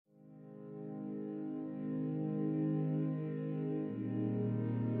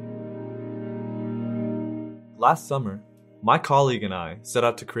Last summer, my colleague and I set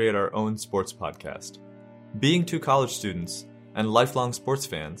out to create our own sports podcast. Being two college students and lifelong sports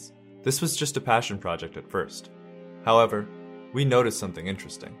fans, this was just a passion project at first. However, we noticed something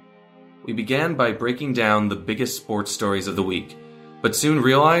interesting. We began by breaking down the biggest sports stories of the week, but soon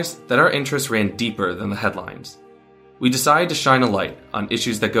realized that our interest ran deeper than the headlines. We decided to shine a light on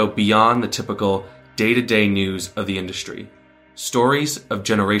issues that go beyond the typical day-to-day news of the industry. Stories of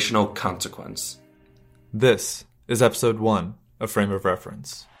generational consequence. This is episode 1 of Frame of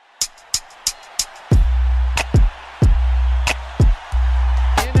Reference.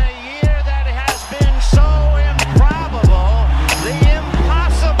 In a year that has been so improbable, the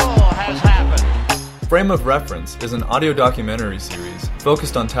impossible has happened. Frame of Reference is an audio documentary series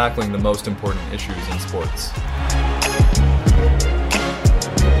focused on tackling the most important issues in sports.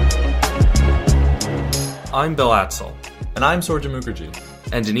 I'm Bill Atzel. And I'm Sorja Mukherjee.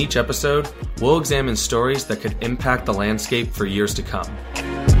 And in each episode, we'll examine stories that could impact the landscape for years to come.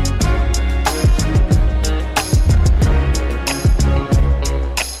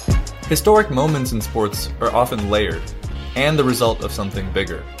 Historic moments in sports are often layered, and the result of something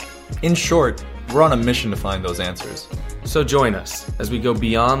bigger. In short, we're on a mission to find those answers. So join us as we go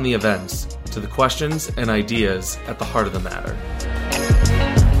beyond the events to the questions and ideas at the heart of the matter.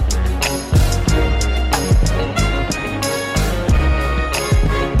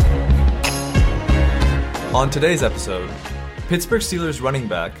 On today's episode, Pittsburgh Steelers running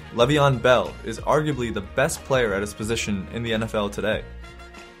back Le'Veon Bell is arguably the best player at his position in the NFL today.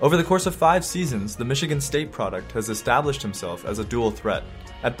 Over the course of 5 seasons, the Michigan State product has established himself as a dual threat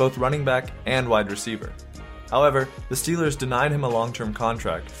at both running back and wide receiver. However, the Steelers denied him a long-term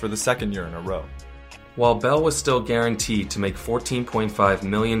contract for the second year in a row. While Bell was still guaranteed to make $14.5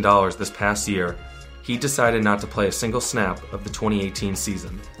 million this past year, he decided not to play a single snap of the 2018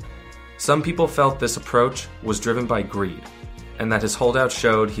 season. Some people felt this approach was driven by greed, and that his holdout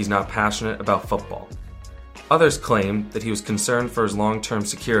showed he's not passionate about football. Others claimed that he was concerned for his long-term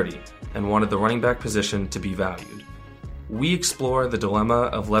security and wanted the running back position to be valued. We explore the dilemma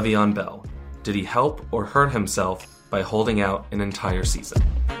of Le'Veon Bell. Did he help or hurt himself by holding out an entire season?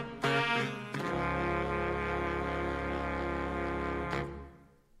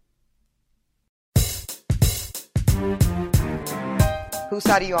 Whose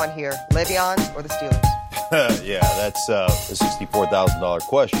side are you on here, Le'Veon or the Steelers? Yeah, that's a $64,000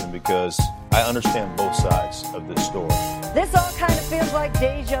 question because I understand both sides of this story. This all kind of feels like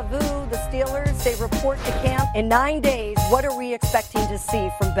deja vu. The Steelers, they report to camp in 9 days. What are we expecting to see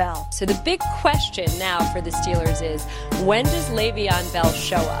from Bell? So the big question now for the Steelers is, when does Le'Veon Bell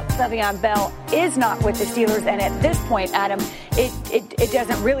show up? Le'Veon Bell is not with the Steelers, and at this point, Adam, it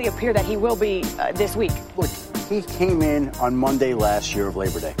doesn't really appear that he will be this week. Look, he came in on Monday last year of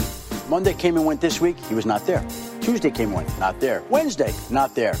Labor Day. Monday came and went this week, he was not there. Tuesday came and went, not there. Wednesday,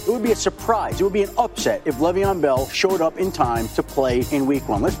 not there. It would be a surprise. It would be an upset if Le'Veon Bell showed up in time to play in week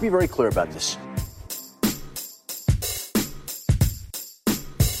 1. Let's be very clear about this.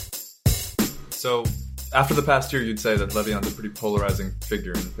 So, after the past year, you'd say that Le'Veon's a pretty polarizing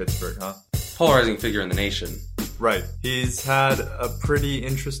figure in Pittsburgh, huh? Polarizing figure in the nation. Right. He's had a pretty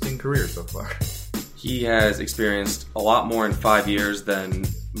interesting career so far. He has experienced a lot more in 5 years than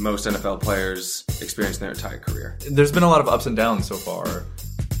most NFL players experience in their entire career. There's been a lot of ups and downs so far.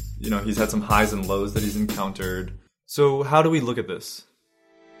 You know, he's had some highs and lows that he's encountered. So how do we look at this?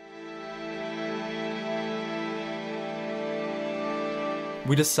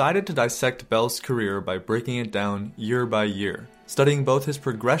 We decided to dissect Bell's career by breaking it down year by year, studying both his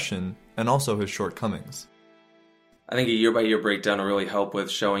progression and also his shortcomings. I think a year-by-year breakdown will really help with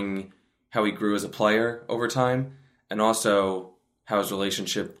showing how he grew as a player over time, and also how his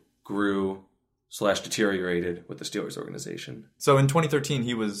relationship grew/deteriorated with the Steelers organization. So in 2013,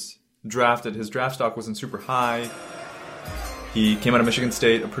 he was drafted. His draft stock wasn't super high. He came out of Michigan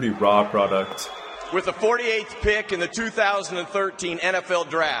State, a pretty raw product. With the 48th pick in the 2013 NFL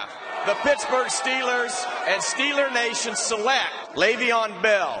Draft, the Pittsburgh Steelers and Steeler Nation select Le'Veon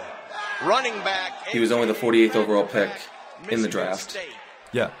Bell, running back. He was only the 48th overall pick in the draft.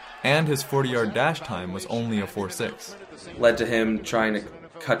 Yeah. And his 40-yard dash time was only a 4.6. Led to him trying to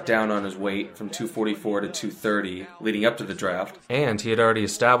cut down on his weight from 244 to 230 leading up to the draft. And he had already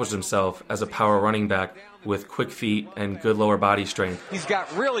established himself as a power running back with quick feet and good lower body strength. He's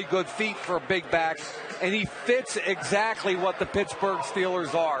got really good feet for a big back, and he fits exactly what the Pittsburgh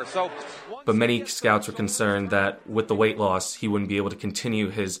Steelers are. But many scouts were concerned that with the weight loss, he wouldn't be able to continue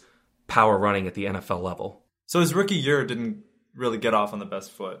his power running at the NFL level. So his rookie year didn't really get off on the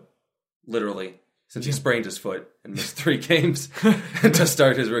best foot. Literally, since he sprained his foot and missed 3 games to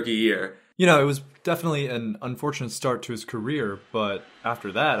start his rookie year. You know, it was definitely an unfortunate start to his career, but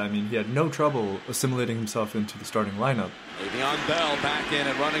after that, I mean, he had no trouble assimilating himself into the starting lineup. Le'Veon Bell back in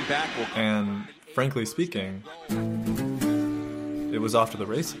at running back. And frankly speaking, it was off to the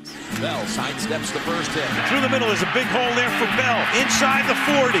races. Bell sidesteps the first hit. Through the middle is a big hole there for Bell. Inside the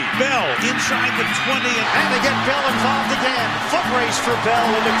 40. Bell inside the 20. And they get Bell involved again. Foot race for Bell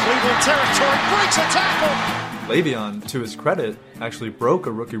into Cleveland territory. Breaks a tackle. Le'Veon, to his credit, actually broke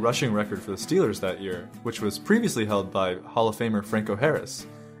a rookie rushing record for the Steelers that year, which was previously held by Hall of Famer Franco Harris.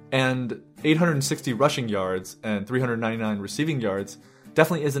 And 860 rushing yards and 399 receiving yards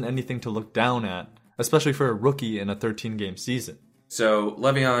definitely isn't anything to look down at, especially for a rookie in a 13-game season. So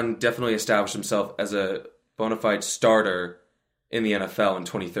Le'Veon definitely established himself as a bona fide starter in the NFL in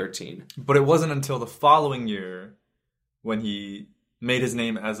 2013. But it wasn't until the following year when he made his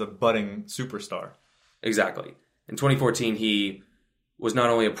name as a budding superstar. Exactly. In 2014, he was not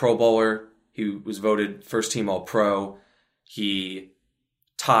only a Pro Bowler, he was voted first-team All-Pro. He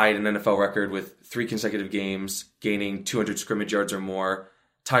tied an NFL record with 3 consecutive games, gaining 200 scrimmage yards or more.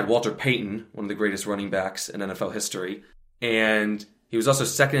 Tied Walter Payton, one of the greatest running backs in NFL history. And he was also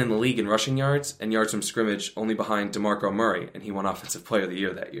second in the league in rushing yards and yards from scrimmage, only behind DeMarco Murray, and he won Offensive Player of the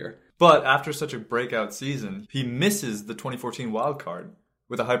Year that year. But after such a breakout season, he misses the 2014 wild card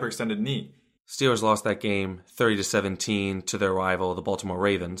with a hyperextended knee. Steelers lost that game 30-17 to their rival, the Baltimore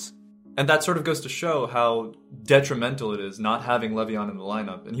Ravens. And that sort of goes to show how detrimental it is not having Le'Veon in the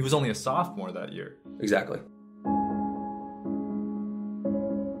lineup. And he was only a sophomore that year. Exactly.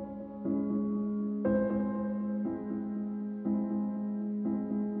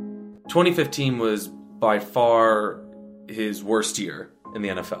 ...2015 was by far his worst year in the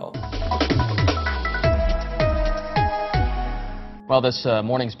NFL. Well, this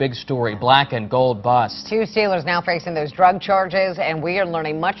morning's big story, black and gold bust. 2 Steelers now facing those drug charges, and we are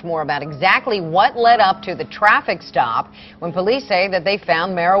learning much more about exactly what led up to the traffic stop when police say that they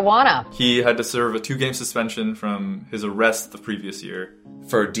found marijuana. He had to serve a 2-game suspension from his arrest the previous year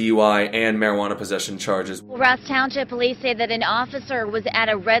for DUI and marijuana possession charges. Ross Township police say that an officer was at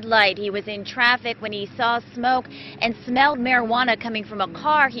a red light. He was in traffic when he saw smoke and smelled marijuana coming from a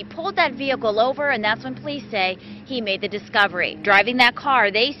car. He pulled that vehicle over, and that's when police say he made the discovery. Driving that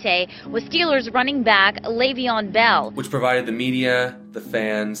car, they say, was Steelers running back Le'Veon Bell, which provided the media, the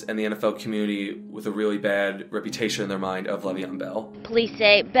fans, and the NFL community with a really bad reputation in their mind of Le'Veon Bell. Police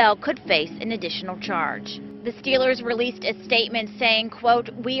say Bell could face an additional charge. The Steelers released a statement saying, quote,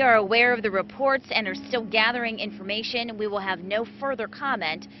 "We are aware of the reports and are still gathering information. We will have no further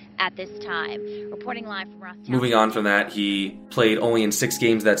comment at this time." Reporting live from Ross Township. Moving on from that, he played only in 6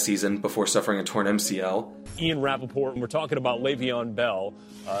 games that season before suffering a torn MCL. Ian Rappaport, and we're talking about Le'Veon Bell.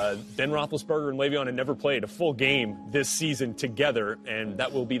 Ben Roethlisberger and Le'Veon had never played a full game this season together, and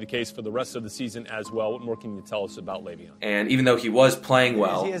that will be the case for the rest of the season as well. What more can you tell us about Le'Veon? And even though he was playing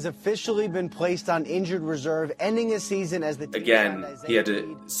well, he has officially been placed on injured reserve, ending his season as the team. Again, he had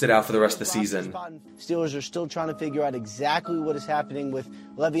to sit out for the rest of the season. Steelers are still trying to figure out exactly what is happening with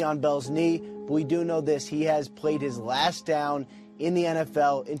Le'Veon Bell's knee, but we do know this: he has played his last down in the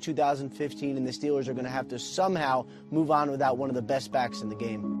NFL in 2015, and the Steelers are going to have to somehow move on without one of the best backs in the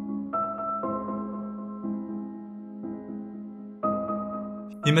game.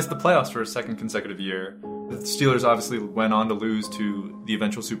 He missed the playoffs for a second consecutive year. The Steelers obviously went on to lose to the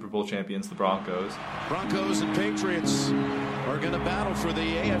eventual Super Bowl champions, the Broncos. Broncos and Patriots are going to battle for the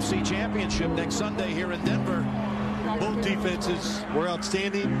AFC Championship next Sunday here in Denver. Both defenses were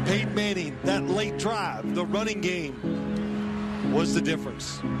outstanding. Peyton Manning, that late drive, the running game was the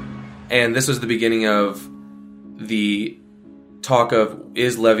difference. And this was the beginning of the talk of,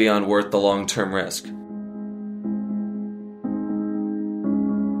 is Le'Veon worth the long-term risk?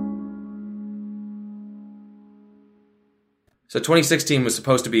 So 2016 was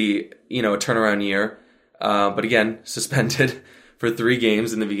supposed to be, a turnaround year, but again, suspended for 3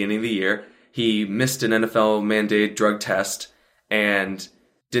 games in the beginning of the year. He missed an NFL-mandated drug test and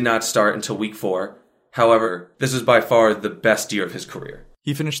did not start until week 4. However, this was by far the best year of his career.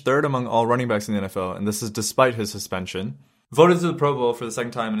 He finished 3rd among all running backs in the NFL, and this is despite his suspension. Voted to the Pro Bowl for the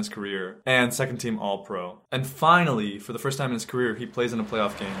 2nd time in his career, and 2nd-team All-Pro. And finally, for the first time in his career, he plays in a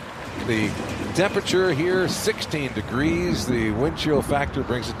playoff game. The temperature here, 16 degrees. The wind chill factor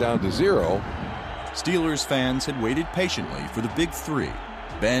brings it down to 0. Steelers fans had waited patiently for the Big Three,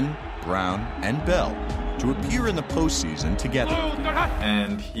 Ben, Brown, and Bell, to appear in the postseason together.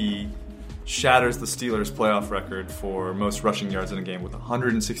 And he shatters the Steelers' playoff record for most rushing yards in a game with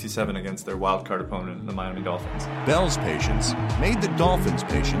 167 against their wildcard opponent, the Miami Dolphins. Bell's patience made the Dolphins'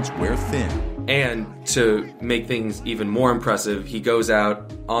 patience wear thin. And to make things even more impressive, he goes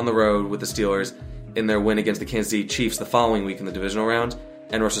out on the road with the Steelers in their win against the Kansas City Chiefs the following week in the divisional round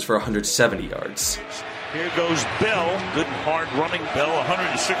and rushes for 170 yards. Here goes Bell. Good hard running Bell.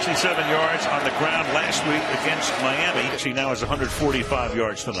 167 yards on the ground last week against Miami. She now has 145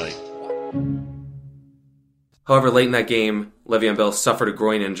 yards tonight. However, late in that game, Le'Veon Bell suffered a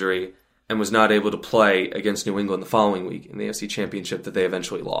groin injury and was not able to play against New England the following week in the AFC Championship that they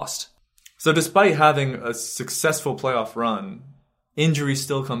eventually lost. So despite having a successful playoff run, injuries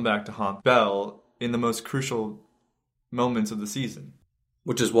still come back to haunt Bell in the most crucial moments of the season.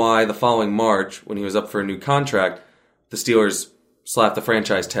 Which is why the following March, when he was up for a new contract, the Steelers slapped the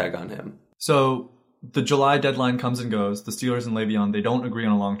franchise tag on him. So the July deadline comes and goes. The Steelers and Le'Veon, they don't agree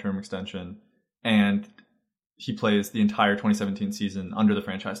on a long-term extension, and he plays the entire 2017 season under the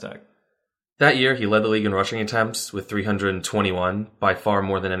franchise tag. That year, he led the league in rushing attempts with 321, by far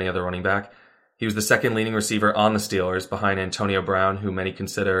more than any other running back. He was the second leading receiver on the Steelers, behind Antonio Brown, who many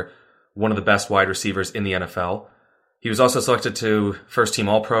consider one of the best wide receivers in the NFL. He was also selected to first-team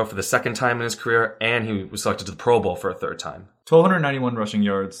All-Pro for the second time in his career, and he was selected to the Pro Bowl for a third time. 1,291 rushing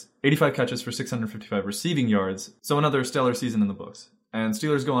yards, 85 catches for 655 receiving yards, so another stellar season in the books. And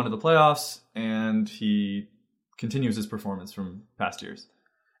Steelers go on to the playoffs, and he continues his performance from past years.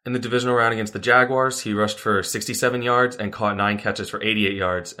 In the divisional round against the Jaguars, he rushed for 67 yards and caught 9 catches for 88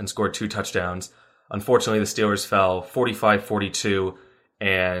 yards and scored 2 touchdowns. Unfortunately, the Steelers fell 45-42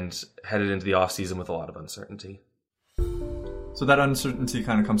 and headed into the offseason with a lot of uncertainty. So that uncertainty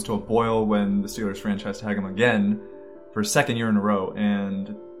kind of comes to a boil when the Steelers franchise tag him again for a second year in a row,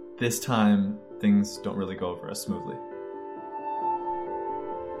 and this time things don't really go over as smoothly.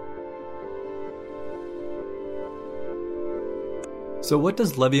 So what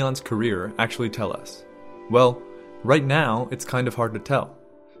does Le'Veon's career actually tell us? Well, right now it's kind of hard to tell.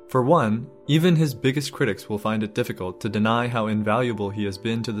 For one, even his biggest critics will find it difficult to deny how invaluable he has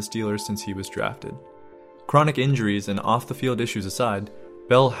been to the Steelers since he was drafted. Chronic injuries and off-the-field issues aside,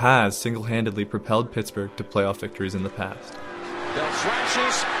 Bell has single-handedly propelled Pittsburgh to playoff victories in the past. Bell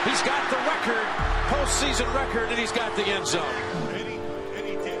flashes. He's got the record, postseason record, and he's got the end zone.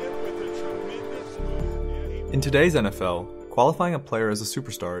 In today's NFL, qualifying a player as a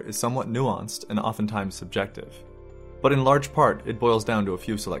superstar is somewhat nuanced and oftentimes subjective. But in large part, it boils down to a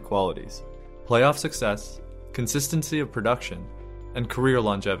few select qualities: playoff success, consistency of production, and career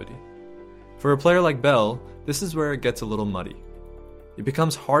longevity. For a player like Bell, this is where it gets a little muddy. It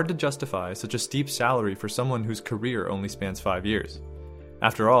becomes hard to justify such a steep salary for someone whose career only spans 5 years.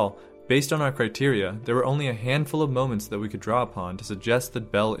 After all, based on our criteria, there were only a handful of moments that we could draw upon to suggest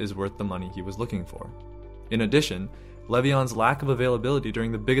that Bell is worth the money he was looking for. In addition, Le'Veon's lack of availability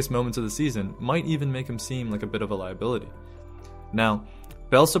during the biggest moments of the season might even make him seem like a bit of a liability. Now,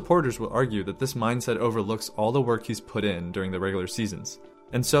 Bell's supporters will argue that this mindset overlooks all the work he's put in during the regular seasons.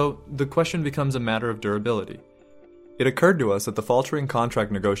 And so, the question becomes a matter of durability. It occurred to us that the faltering contract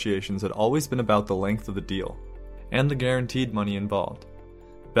negotiations had always been about the length of the deal, and the guaranteed money involved.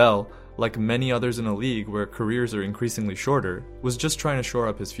 Bell, like many others in a league where careers are increasingly shorter, was just trying to shore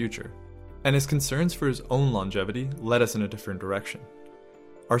up his future. And his concerns for his own longevity led us in a different direction.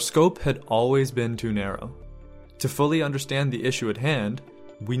 Our scope had always been too narrow. To fully understand the issue at hand,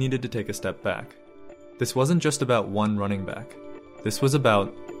 we needed to take a step back. This wasn't just about one running back. This was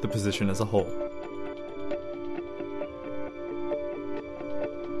about the position as a whole.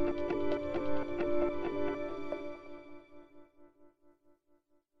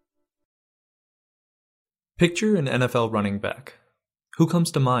 Picture an NFL running back. Who comes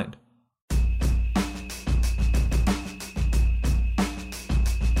to mind?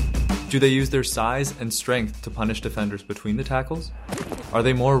 Do they use their size and strength to punish defenders between the tackles? Are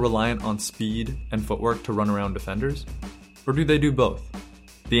they more reliant on speed and footwork to run around defenders? Or do they do both?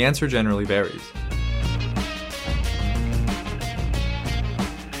 The answer generally varies.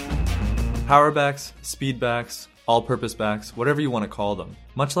 Power backs, speed backs, all-purpose backs, whatever you want to call them.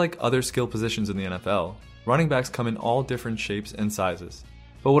 Much like other skill positions in the NFL, running backs come in all different shapes and sizes.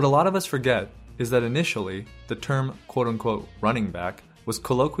 But what a lot of us forget is that initially, the term quote-unquote running back was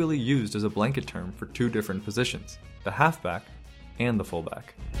colloquially used as a blanket term for two different positions, the halfback and the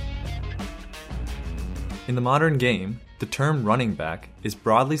fullback. In the modern game, the term running back is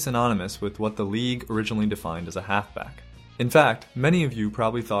broadly synonymous with what the league originally defined as a halfback. In fact, many of you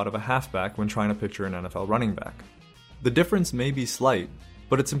probably thought of a halfback when trying to picture an NFL running back. The difference may be slight,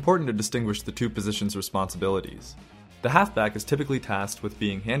 but it's important to distinguish the two positions' responsibilities. The halfback is typically tasked with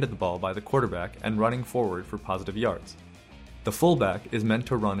being handed the ball by the quarterback and running forward for positive yards. The fullback is meant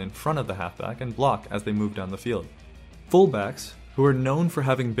to run in front of the halfback and block as they move down the field. Fullbacks, who are known for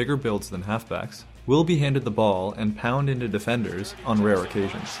having bigger builds than halfbacks, will be handed the ball and pound into defenders on rare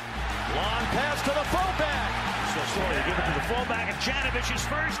occasions. Long pass to the fullback. So Story give it to the fullback, and Janovic's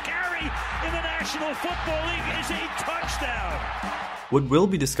first carry in the National Football League is a touchdown. What we'll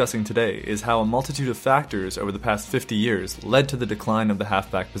be discussing today is how a multitude of factors over the past 50 years led to the decline of the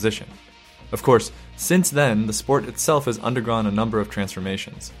halfback position. Of course, since then, the sport itself has undergone a number of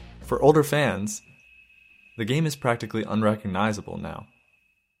transformations. For older fans, the game is practically unrecognizable now.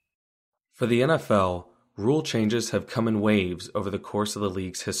 For the NFL, rule changes have come in waves over the course of the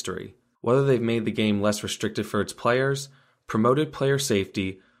league's history. Whether they've made the game less restrictive for its players, promoted player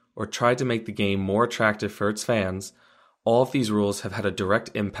safety, or tried to make the game more attractive for its fans, all of these rules have had a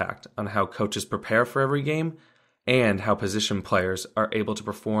direct impact on how coaches prepare for every game and how position players are able to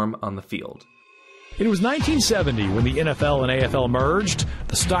perform on the field. It was 1970 when the NFL and AFL merged.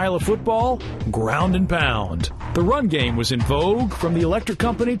 The style of football, ground and pound. The run game was in vogue, from the electric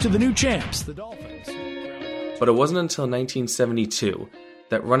company to the new champs, the Dolphins. But it wasn't until 1972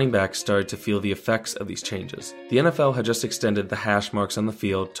 that running backs started to feel the effects of these changes. The NFL had just extended the hash marks on the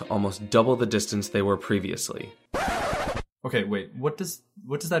field to almost double the distance they were previously. Okay, wait, what does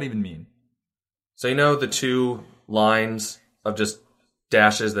that even mean? So you know the two lines of just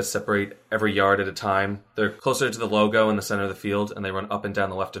dashes that separate every yard at a time? They're closer to the logo in the center of the field, and they run up and down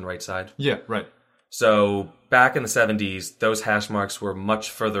the left and right side. Yeah, right. So back in the 70s, those hash marks were much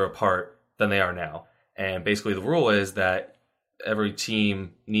further apart than they are now. And basically the rule is that every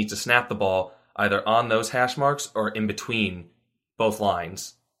team needs to snap the ball either on those hash marks or in between both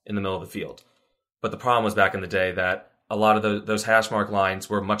lines in the middle of the field. But the problem was back in the day that a lot of those hash mark lines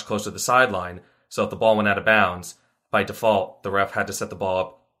were much closer to the sideline, so if the ball went out of bounds, by default, the ref had to set the ball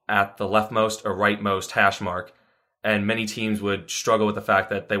up at the leftmost or rightmost hash mark, and many teams would struggle with the fact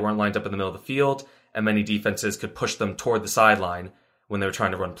that they weren't lined up in the middle of the field, and many defenses could push them toward the sideline when they were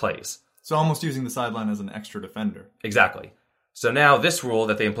trying to run plays. So almost using the sideline as an extra defender. Exactly. So now this rule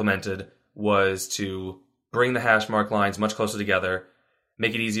that they implemented was to bring the hash mark lines much closer together,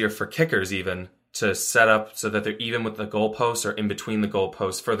 make it easier for kickers even to set up so that they're even with the goalposts or in between the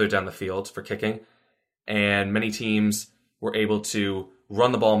goalposts further down the field for kicking. And many teams were able to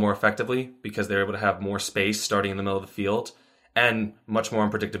run the ball more effectively because they were able to have more space starting in the middle of the field and much more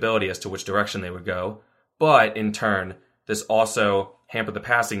unpredictability as to which direction they would go. But in turn, this also hampered the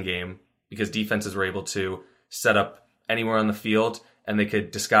passing game because defenses were able to set up anywhere on the field and they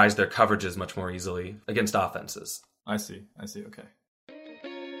could disguise their coverages much more easily against offenses. I see, okay.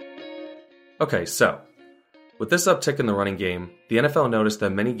 Okay, so with this uptick in the running game, the NFL noticed that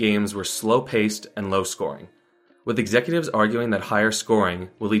many games were slow-paced and low-scoring. With executives arguing that higher scoring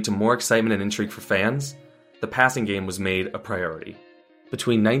will lead to more excitement and intrigue for fans, the passing game was made a priority.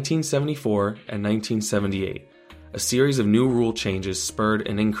 Between 1974 and 1978, a series of new rule changes spurred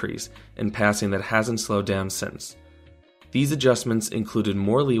an increase in passing that hasn't slowed down since. These adjustments included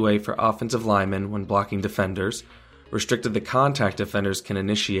more leeway for offensive linemen when blocking defenders, restricted the contact defenders can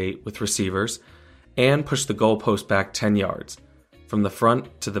initiate with receivers, and pushed the goalpost back 10 yards, from the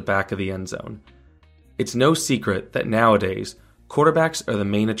front to the back of the end zone. It's no secret that nowadays, quarterbacks are the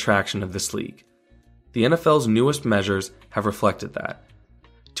main attraction of this league. The NFL's newest measures have reflected that.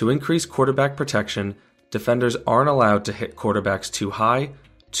 To increase quarterback protection, defenders aren't allowed to hit quarterbacks too high,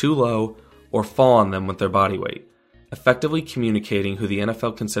 too low, or fall on them with their body weight, effectively communicating who the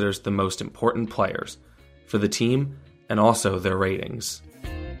NFL considers the most important players for the team and also their ratings.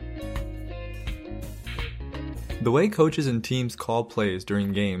 The way coaches and teams call plays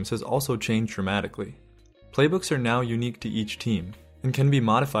during games has also changed dramatically. Playbooks are now unique to each team and can be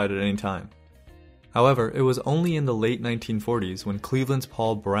modified at any time. However, it was only in the late 1940s when Cleveland's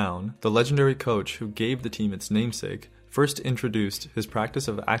Paul Brown, the legendary coach who gave the team its namesake, first introduced his practice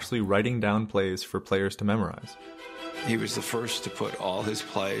of actually writing down plays for players to memorize. He was the first to put all his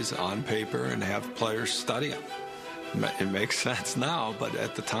plays on paper and have players study them. It makes sense now, but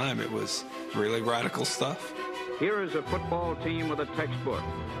at the time it was really radical stuff. Here is a football team with a textbook.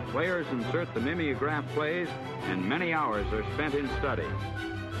 Players insert the mimeograph plays, and many hours are spent in study.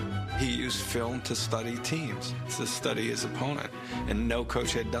 He used film to study teams, to study his opponent, and no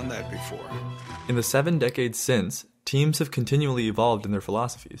coach had done that before. In the 7 decades since, teams have continually evolved in their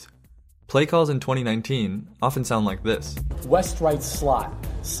philosophies. Play calls in 2019 often sound like this. West right slot,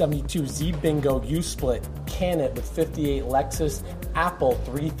 72 Z bingo U-split, Canet with 58 Lexus, Apple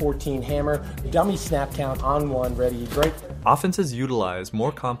 314 hammer, dummy snap count on one, ready, break. Offenses utilize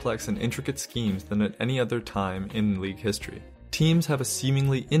more complex and intricate schemes than at any other time in league history. Teams have a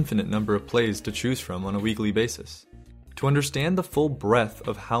seemingly infinite number of plays to choose from on a weekly basis. To understand the full breadth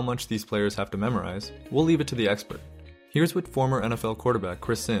of how much these players have to memorize, we'll leave it to the expert. Here's what former NFL quarterback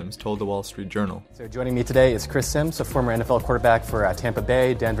Chris Sims told the Wall Street Journal. So joining me today is Chris Sims, a former NFL quarterback for Tampa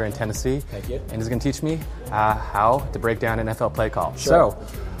Bay, Denver, and Tennessee. Thank you. And he's going to teach me how to break down NFL play call. Sure. So,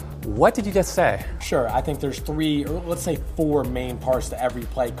 what did you just say? Sure. I think there's 3, or let's say 4 main parts to every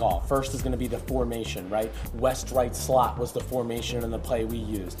play call. First is going to be the formation, right? West-right slot was the formation in the play we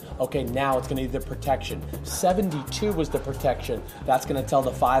used. Okay, now it's going to be the protection. 72 was the protection. That's going to tell the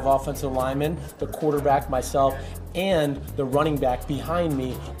 5 offensive linemen, the quarterback, myself, and the running back behind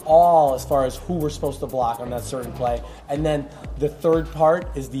me, all as far as who we're supposed to block on that certain play. And then the third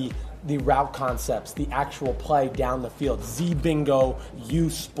part is the route concepts, the actual play down the field. Z bingo, U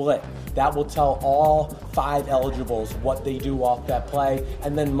split. That will tell all 5 eligibles what they do off that play.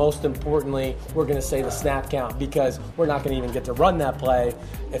 And then most importantly, we're going to say the snap count, because we're not going to even get to run that play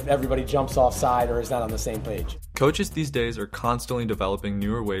if everybody jumps offside or is not on the same page. Coaches these days are constantly developing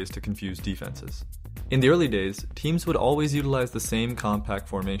newer ways to confuse defenses. In the early days, teams would always utilize the same compact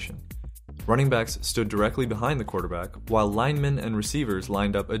formation. Running backs stood directly behind the quarterback, while linemen and receivers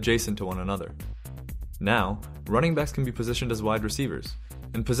lined up adjacent to one another. Now, running backs can be positioned as wide receivers,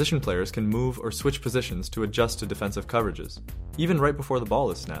 and position players can move or switch positions to adjust to defensive coverages, even right before the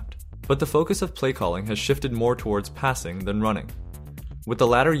ball is snapped. But the focus of play calling has shifted more towards passing than running. With the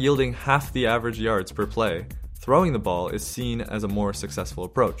latter yielding half the average yards per play, throwing the ball is seen as a more successful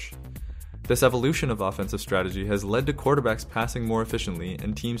approach. This evolution of offensive strategy has led to quarterbacks passing more efficiently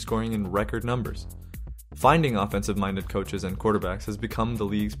and teams scoring in record numbers. Finding offensive-minded coaches and quarterbacks has become the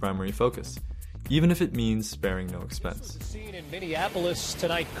league's primary focus, even if it means sparing no expense. Scene in Minneapolis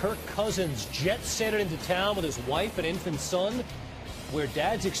tonight, Kirk Cousins jet-setted into town with his wife and infant son, where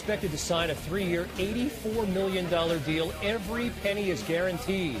dad's expected to sign a 3-year, $84 million deal. Every penny is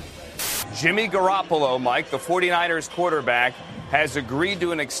guaranteed. Jimmy Garoppolo, Mike, the 49ers quarterback, has agreed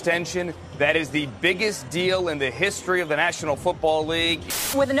to an extension that is the biggest deal in the history of the National Football League.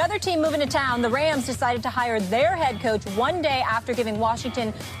 With another team moving to town, the Rams decided to hire their head coach one day after giving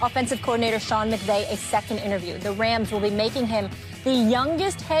Washington offensive coordinator Sean McVay a second interview. The Rams will be making him the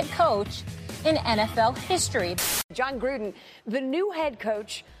youngest head coach in NFL history. John Gruden, the new head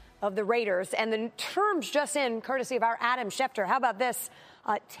coach of the Raiders, and the terms just in, courtesy of our Adam Schefter. How about this?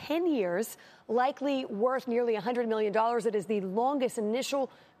 10 years, likely worth nearly $100 million. It is the longest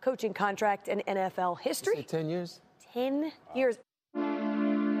initial coaching contract in NFL history. You say 10 years? 10 years.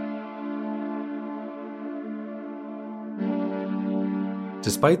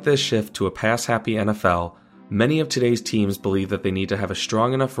 Despite this shift to a pass-happy NFL, many of today's teams believe that they need to have a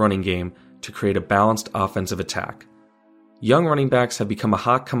strong enough running game to create a balanced offensive attack. Young running backs have become a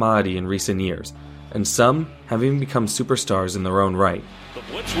hot commodity in recent years, and some have even become superstars in their own right. The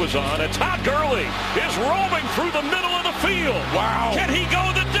blitz was on. It's Todd Gurley is roaming through the middle of the field. Wow. Can he go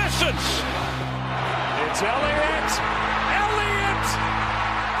the distance? It's Elliott. Elliott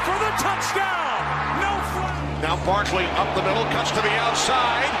for the touchdown. No flag. Now Barkley up the middle, cuts to the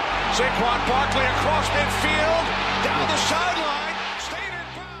outside. Saquon Barkley across midfield, down the sideline.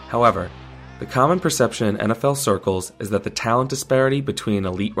 However, the common perception in NFL circles is that the talent disparity between an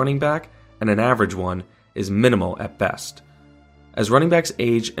elite running back and an average one is minimal at best. As running backs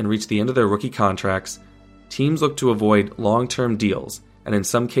age and reach the end of their rookie contracts, teams look to avoid long-term deals and in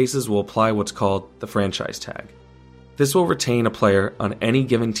some cases will apply what's called the franchise tag. This will retain a player on any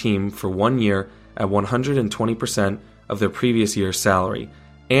given team for 1 year at 120% of their previous year's salary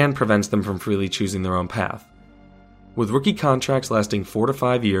and prevents them from freely choosing their own path. With rookie contracts lasting 4 to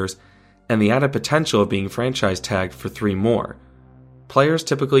 5 years and the added potential of being franchise tagged for 3 more, players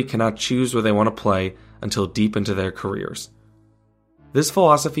typically cannot choose where they want to play until deep into their careers. This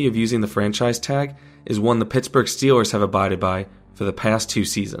philosophy of using the franchise tag is one the Pittsburgh Steelers have abided by for the past 2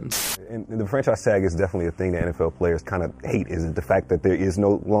 seasons. And the franchise tag is definitely a thing that NFL players kind of hate, is the fact that there is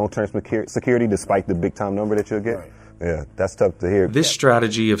no long-term security despite the big-time number that you'll get. Right. Yeah, that's tough to hear. This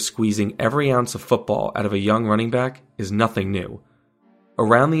strategy of squeezing every ounce of football out of a young running back is nothing new.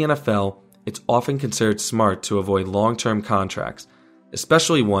 Around the NFL, it's often considered smart to avoid long-term contracts,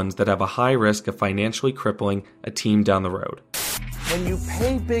 especially ones that have a high risk of financially crippling a team down the road. When you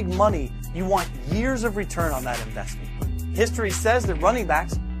pay big money, you want years of return on that investment. History says that running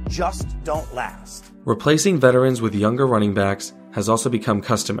backs just don't last. Replacing veterans with younger running backs has also become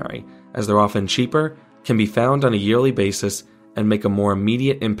customary, as they're often cheaper, can be found on a yearly basis, and make a more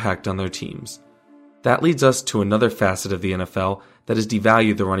immediate impact on their teams. That leads us to another facet of the NFL that has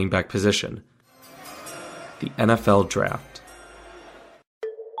devalued the running back position: the NFL Draft.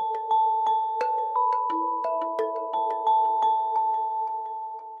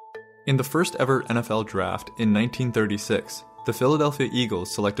 In the first ever NFL Draft in 1936, the Philadelphia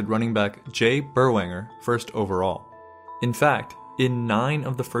Eagles selected running back Jay Berwanger first overall. In fact, in 9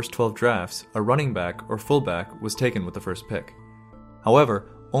 of the first 12 drafts, a running back or fullback was taken with the first pick. However,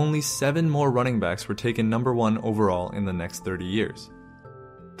 only 7 more running backs were taken number 1 overall in the next 30 years.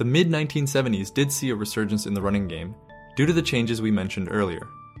 The mid-1970s did see a resurgence in the running game due to the changes we mentioned earlier,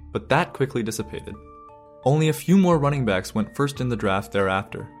 but that quickly dissipated. Only a few more running backs went first in the draft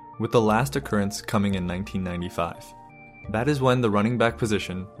thereafter, with the last occurrence coming in 1995. That is when the running back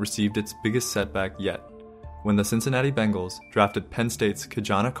position received its biggest setback yet, when the Cincinnati Bengals drafted Penn State's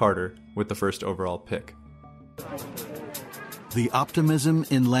Ki-Jana Carter with the first overall pick. The optimism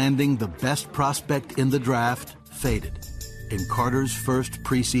in landing the best prospect in the draft faded in Carter's first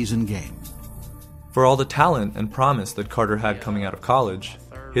preseason game. For all the talent and promise that Carter had coming out of college,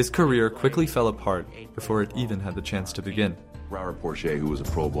 his career quickly fell apart before it even had the chance to begin. Robert Porcher, who was a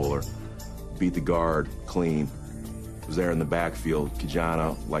Pro Bowler, beat the guard clean, was there in the backfield.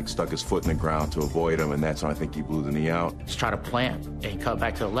 Ki-Jana stuck his foot in the ground to avoid him, and that's when I think he blew the knee out. Just try to plant and cut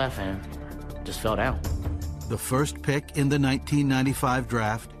back to the left and just fell down. The first pick in the 1995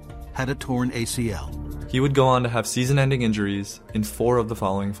 draft had a torn ACL. He would go on to have season-ending injuries in 4 of the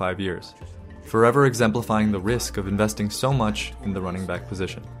following 5 years, forever exemplifying the risk of investing so much in the running back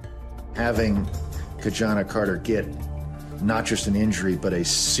position. Having Ki-Jana Carter get not just an injury, but a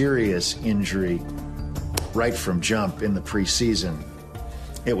serious injury right from jump in the preseason,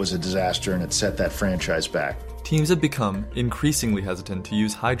 it was a disaster, and it set that franchise back. Teams have become increasingly hesitant to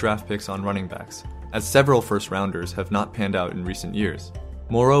use high draft picks on running backs, as several first-rounders have not panned out in recent years.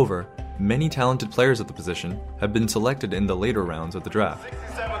 Moreover, many talented players at the position have been selected in the later rounds of the draft.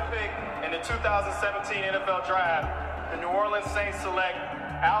 67th pick in the 2017 NFL Draft, the New Orleans Saints select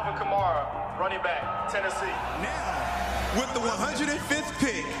Alvin Kamara, running back, Tennessee. Now, with the 105th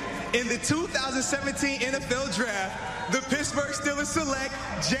pick in the 2017 NFL Draft, the Pittsburgh Steelers select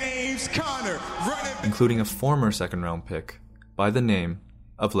James Conner, running back, including a former second-round pick by the name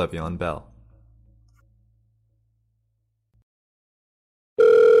of Le'Veon Bell.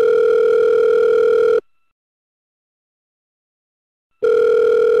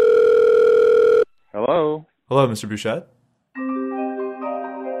 Hello? Hello, Mr. Bouchette.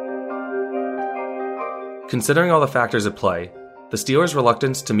 Considering all the factors at play, the Steelers'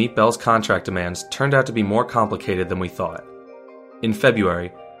 reluctance to meet Bell's contract demands turned out to be more complicated than we thought. In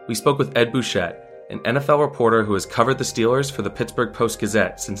February, we spoke with Ed Bouchette, an NFL reporter who has covered the Steelers for the Pittsburgh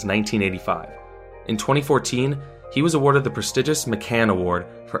Post-Gazette since 1985. In 2014, he was awarded the prestigious McCann Award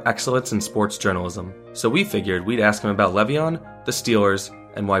for Excellence in Sports Journalism, so we figured we'd ask him about Le'Veon, the Steelers,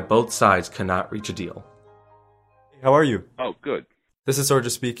 and why both sides cannot reach a deal. How are you? Oh, good. This is Sorja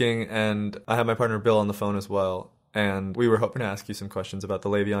speaking, and I have my partner Bill on the phone as well, and we were hoping to ask you some questions about the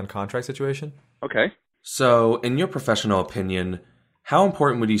Le'Veon contract situation. Okay. So, in your professional opinion, how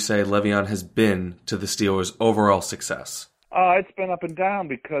important would you say Le'Veon has been to the Steelers' overall success? It's been up and down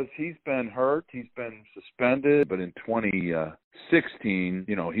because he's been hurt, he's been suspended, but in 2016,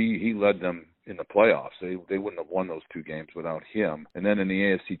 he led them in the playoffs. They wouldn't have won those 2 games without him. And then in the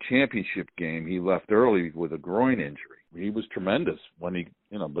AFC Championship game, he left early with a groin injury. He was tremendous when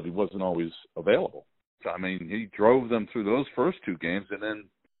but he wasn't always available. So, he drove them through those first 2 games and then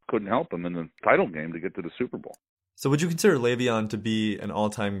couldn't help them in the title game to get to the Super Bowl. So would you consider Le'Veon to be an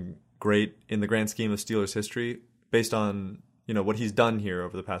all-time great in the grand scheme of Steelers history based on, what he's done here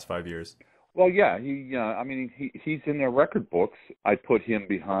over the past 5 years? Well, yeah, he's in their record books. I put him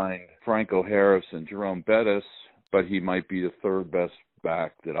behind Franco Harris and Jerome Bettis, but he might be the 3rd best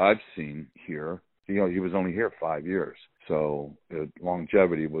back that I've seen here. He was only here 5 years, so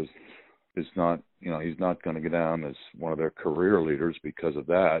longevity is not. He's not going to go down as one of their career leaders because of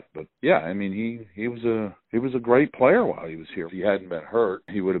that. But yeah, he was a great player while he was here. If he hadn't been hurt,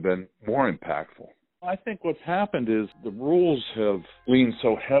 he would have been more impactful. I think what's happened is the rules have leaned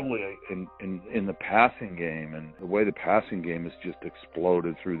so heavily in the passing game, and the way the passing game has just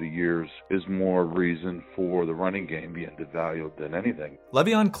exploded through the years is more reason for the running game being devalued than anything.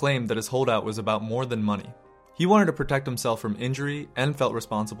 Le'Veon claimed that his holdout was about more than money. He wanted to protect himself from injury and felt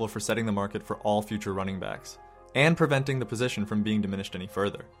responsible for setting the market for all future running backs and preventing the position from being diminished any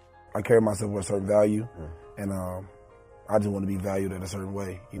further. I carry myself with a certain value, and I just want to be valued in a certain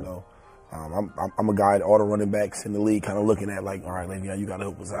way, I'm a guy that all the running backs in the league kind of looking at all right, Le'Veon, you got to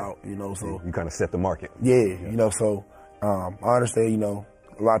help us out, so. You kind of set the market. Yeah, so I understand, a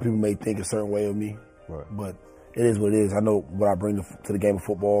lot of people may think a certain way of me, right, but it is what it is. I know what I bring to the game of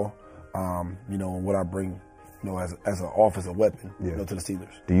football, and what I bring, as an offensive weapon, to the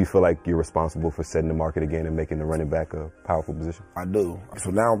Steelers. Do you feel like you're responsible for setting the market again and making the running back a powerful position? I do. So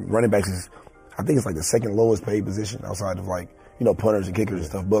now running backs is, I think it's the 2nd lowest paid position outside of punters and kickers and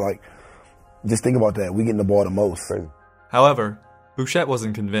stuff, but just think about that. We getting the ball the most. Crazy. However, Bouchette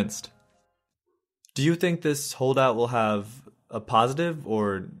wasn't convinced. Do you think this holdout will have a positive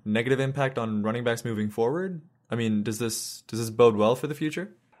or negative impact on running backs moving forward? I mean, does this bode well for the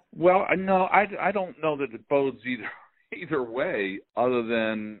future? Well, no, I don't know that it bodes either way, other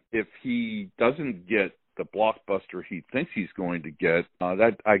than if he doesn't get the blockbuster he thinks he's going to get,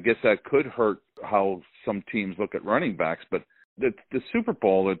 that I guess that could hurt how some teams look at running backs. But the Super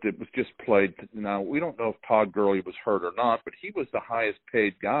Bowl that it was just played, now we don't know if Todd Gurley was hurt or not, but he was the highest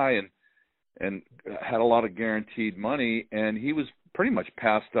paid guy and had a lot of guaranteed money, and he was pretty much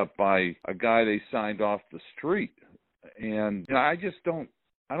passed up by a guy they signed off the street. And I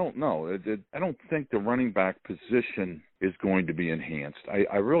don't know. I don't think the running back position is going to be enhanced.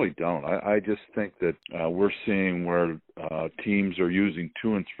 I really don't. I just think that we're seeing where teams are using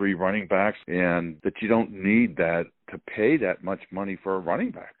 2 and 3 running backs, and that you don't need that to pay that much money for a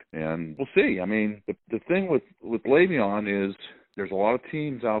running back. And we'll see. I mean, the thing with Le'Veon is there's a lot of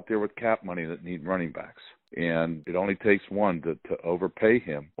teams out there with cap money that need running backs. And it only takes one to overpay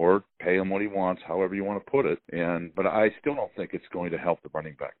him or pay him what he wants, however you want to put it. But I still don't think it's going to help the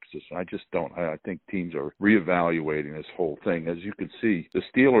running back position. I just don't. I think teams are reevaluating this whole thing. As you can see, the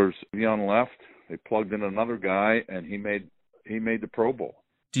Steelers, Le'Veon left, they plugged in another guy, and he made the Pro Bowl.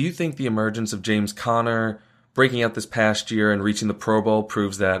 Do you think the emergence of James Conner breaking out this past year and reaching the Pro Bowl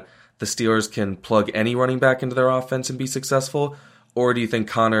proves that the Steelers can plug any running back into their offense and be successful? Or do you think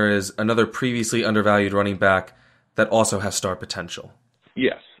Conner is another previously undervalued running back that also has star potential?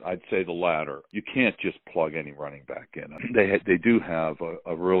 Yes, I'd say the latter. You can't just plug any running back in. They do have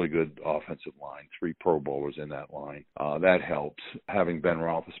a really good offensive line, 3 Pro Bowlers in that line. That helps. Having Ben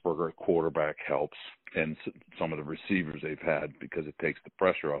Roethlisberger at quarterback helps, and some of the receivers they've had, because it takes the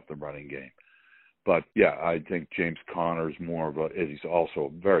pressure off the running game. But, yeah, I think James Conner is he's also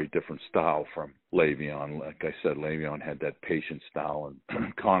a very different style from Le'Veon. Like I said, Le'Veon had that patient style,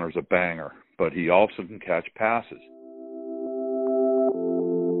 and Conner's a banger, but he also can catch passes.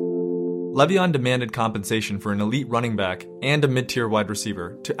 Le'Veon demanded compensation for an elite running back and a mid-tier wide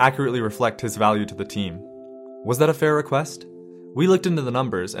receiver to accurately reflect his value to the team. Was that a fair request? We looked into the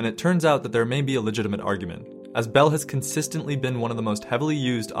numbers, and it turns out that there may be a legitimate argument, as Bell has consistently been one of the most heavily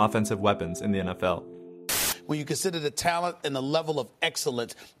used offensive weapons in the NFL. When you consider the talent and the level of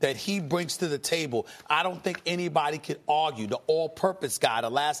excellence that he brings to the table, I don't think anybody could argue. The all-purpose guy, the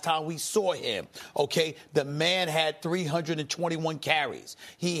last time we saw him, okay, the man had 321 carries.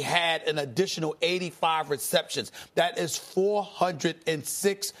 He had an additional 85 receptions. That is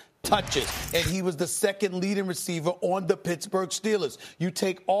 406 touches, and he was the second leading receiver on the Pittsburgh Steelers. You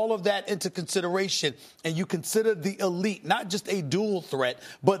take all of that into consideration, and you consider the elite, not just a dual threat,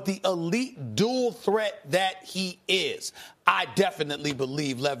 but the elite dual threat that he is. I definitely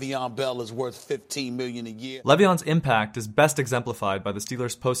believe Le'Veon Bell is worth $15 million a year. Le'Veon's impact is best exemplified by the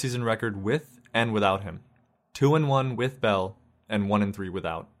Steelers' postseason record with and without him. 2-1 with Bell and 1-3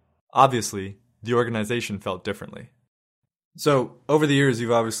 without. Obviously, the organization felt differently. So, over the years,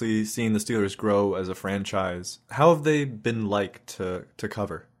 you've obviously seen the Steelers grow as a franchise. How have they been like to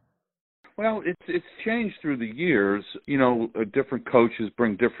cover? Well, it's changed through the years. You know, different coaches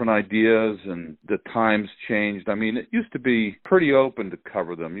bring different ideas, and the times changed. I mean, it used to be pretty open to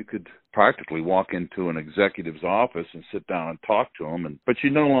cover them. You could practically walk into an executive's office and sit down and talk to them, but you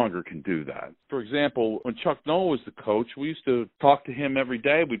no longer can do that. For example, when Chuck Noll was the coach, we used to talk to him every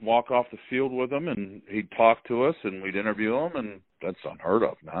day. We'd walk off the field with him, and he'd talk to us, and we'd interview him, and that's unheard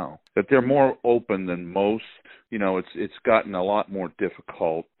of now. That they're more open than most. You know, it's gotten a lot more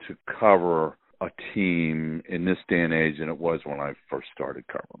difficult to cover a team in this day and age than it was when I first started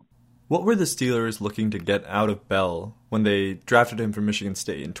covering. What were the Steelers looking to get out of Bell when they drafted him from Michigan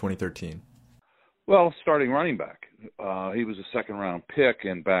State in 2013? Well, starting running back. He was a second-round pick,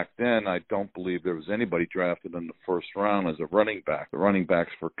 and back then I don't believe there was anybody drafted in the first round as a running back. The running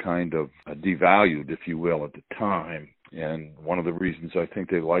backs were kind of devalued, if you will, at the time. And one of the reasons I think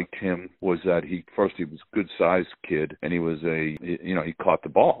they liked him was that he was a good-sized kid, and he caught the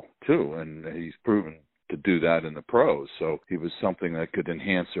ball, too, and he's proven to do that in the pros. So he was something that could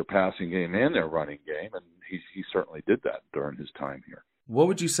enhance their passing game and their running game, and he certainly did that during his time here. What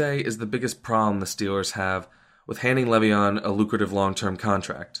would you say is the biggest problem the Steelers have with handing Le'Veon a lucrative long-term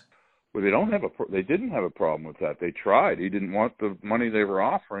contract? Well, they didn't have a problem with that. They tried. He didn't want the money they were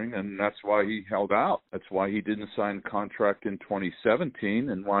offering, and that's why he held out. That's why he didn't sign a contract in 2017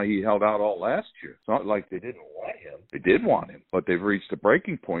 and why he held out all last year. It's not like they didn't want him. They did want him, but they've reached a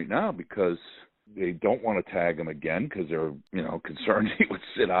breaking point now because they don't want to tag him again because they're, concerned he would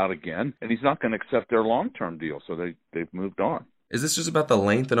sit out again, and he's not going to accept their long-term deal, so they've moved on. Is this just about the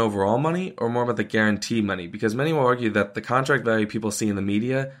length and overall money, or more about the guarantee money? Because many will argue that the contract value people see in the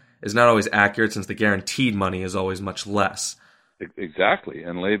media is not always accurate, since the guaranteed money is always much less. Exactly,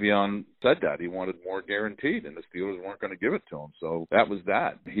 and Le'Veon said that he wanted more guaranteed, and the Steelers weren't going to give it to him. So that was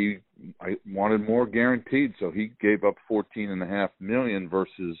that. He wanted more guaranteed, so he gave up $14.5 million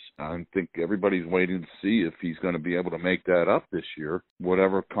versus I think everybody's waiting to see if he's going to be able to make that up this year,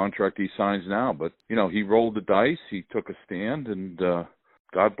 whatever contract he signs now. But he rolled the dice, he took a stand, and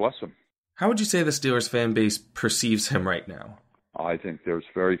God bless him. How would you say the Steelers fan base perceives him right now? I think there's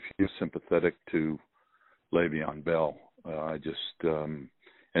very few sympathetic to Le'Veon Bell.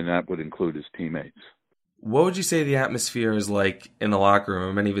 And that would include his teammates. What would you say the atmosphere is like in the locker room?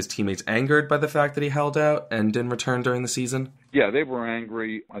 Are many of his teammates angered by the fact that he held out and didn't return during the season? Yeah, they were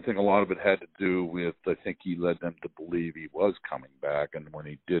angry. I think a lot of it had to do with, I think he led them to believe he was coming back, and when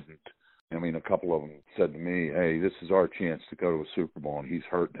he didn't, a couple of them said to me, hey, this is our chance to go to a Super Bowl, and he's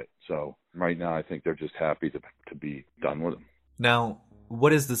hurting it. So right now I think they're just happy to be done with him. Now,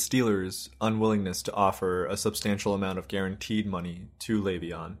 what is the Steelers' unwillingness to offer a substantial amount of guaranteed money to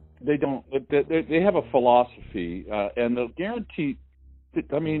Le'Veon? They don't. They have a philosophy, and the guarantee.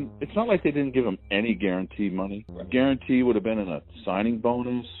 It's not like they didn't give him any guaranteed money. Right. Guarantee would have been in a signing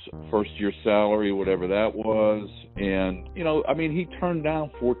bonus, first-year salary, whatever that was, and he turned down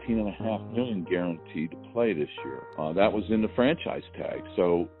 $14.5 million guaranteed to play this year. That was in the franchise tag.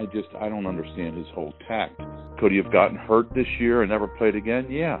 So I don't understand his whole tact. Could he have gotten hurt this year and never played again?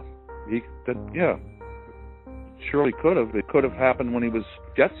 Yeah, surely could have. It could have happened when he was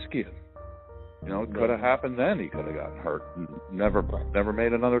jet skiing. It could have happened then. He could have gotten hurt. Never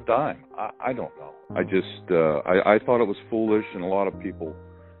made another dime. I don't know. I thought it was foolish, and a lot of people,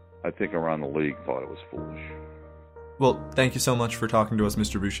 I think, around the league thought it was foolish. Well, thank you so much for talking to us,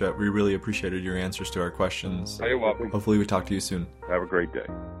 Mr. Bouchette. We really appreciated your answers to our questions. You're welcome. Hopefully we talk to you soon. Have a great day.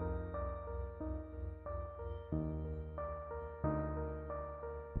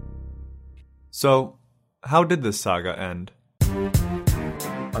 So, how did this saga end?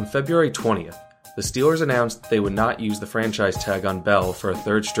 On February 20th, the Steelers announced they would not use the franchise tag on Bell for a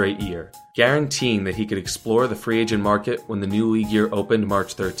third straight year, guaranteeing that he could explore the free agent market when the new league year opened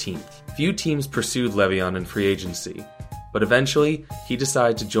March 13th. Few teams pursued Le'Veon in free agency, but eventually he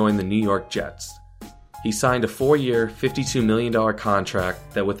decided to join the New York Jets. He signed a 4-year, $52 million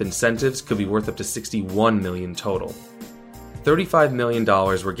contract that with incentives could be worth up to $61 million total. $35 million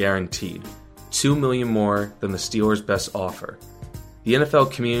were guaranteed, $2 million more than the Steelers' best offer. The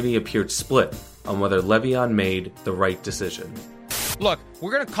NFL community appeared split on whether Le'Veon made the right decision. Look,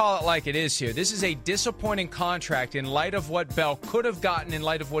 we're going to call it like it is here. This is a disappointing contract in light of what Bell could have gotten, in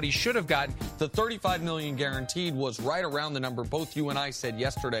light of what he should have gotten. The $35 million guaranteed was right around the number both you and I said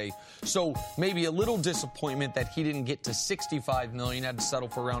yesterday. So maybe a little disappointment that he didn't get to $65 million, had to settle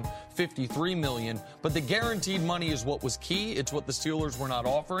for around $53 million. But the guaranteed money is what was key. It's what the Steelers were not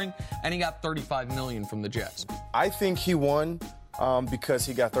offering. And he got $35 million from the Jets. I think he won. Because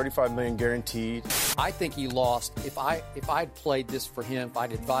he got $35 million guaranteed. I think he lost. If I'd played this for him, if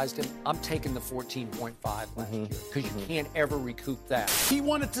I'd advised him, I'm taking the 14.5 last year because you can't ever recoup that. He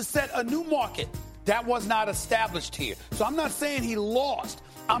wanted to set a new market that was not established here. So I'm not saying he lost.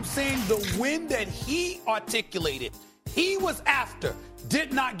 I'm saying the win that he articulated, he was after,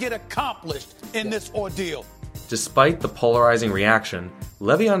 did not get accomplished in this ordeal. Despite the polarizing reaction,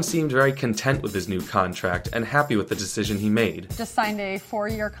 Le'Veon seemed very content with his new contract and happy with the decision he made. Just signed a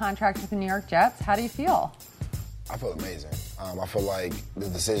 4-year contract with the New York Jets. How do you feel? I feel amazing. I feel like the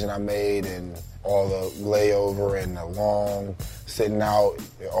decision I made and all the layover and the long sitting out,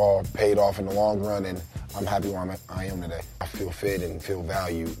 it all paid off in the long run, and I'm happy where I am today. I feel fit and feel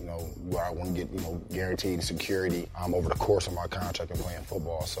valued, where I want to get, guaranteed security over the course of my contract and playing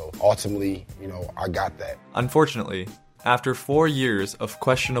football. So ultimately, I got that. Unfortunately, after 4 years of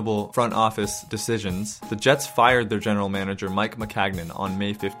questionable front office decisions, the Jets fired their general manager Mike Maccagnan on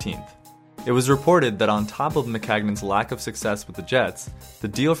May 15th. It was reported that on top of Maccagnan's lack of success with the Jets, the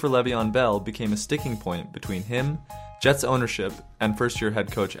deal for Le'Veon Bell became a sticking point between him, Jets ownership, and first-year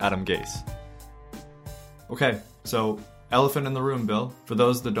head coach Adam Gase. Okay, so elephant in the room, Bill. For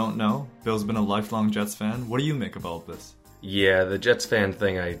those that don't know, Bill's been a lifelong Jets fan. What do you make of all of this? Yeah, the Jets fan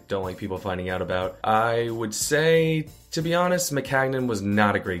thing I don't like people finding out about. I would say, to be honest, Maccagnan was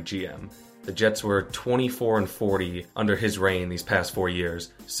not a great GM. The Jets were 24-40 under his reign these past 4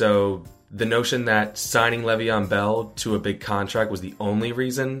 years. So the notion that signing Le'Veon Bell to a big contract was the only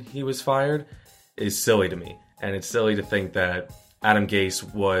reason he was fired is silly to me. And it's silly to think that Adam Gase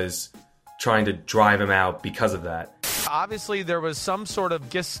was trying to drive him out because of that. obviously there was some sort of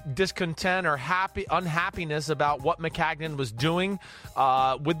discontent or unhappiness about what Maccagnan was doing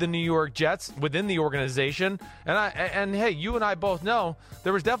with the New York Jets within the organization. And hey, you and I both know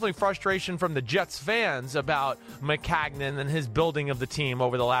there was definitely frustration from the Jets fans about Maccagnan and his building of the team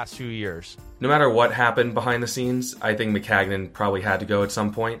over the last few years. No matter what happened behind the scenes, I think Maccagnan probably had to go at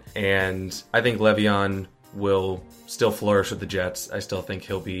some point, and I think Le'Veon will still flourish with the Jets. I still think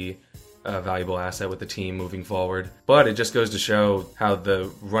he'll be a valuable asset with the team moving forward. But it just goes to show how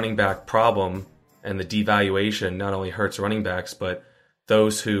the running back problem and the devaluation not only hurts running backs, but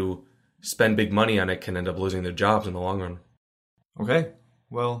those who spend big money on it can end up losing their jobs in the long run. Okay,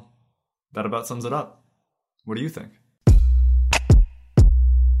 well, that about sums it up. What do you think?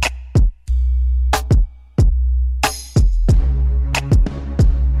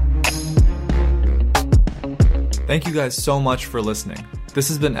 Thank you guys so much for listening. This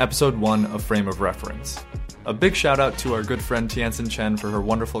has been episode 1 of Frame of Reference. A big shout out to our good friend Tianxin Chen for her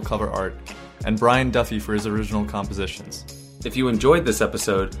wonderful cover art, and Brian Duffy for his original compositions. If you enjoyed this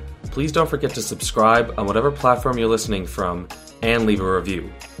episode, please don't forget to subscribe on whatever platform you're listening from and leave a review.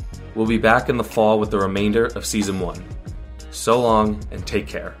 We'll be back in the fall with the remainder of Season 1. So long and take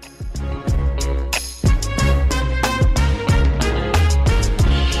care.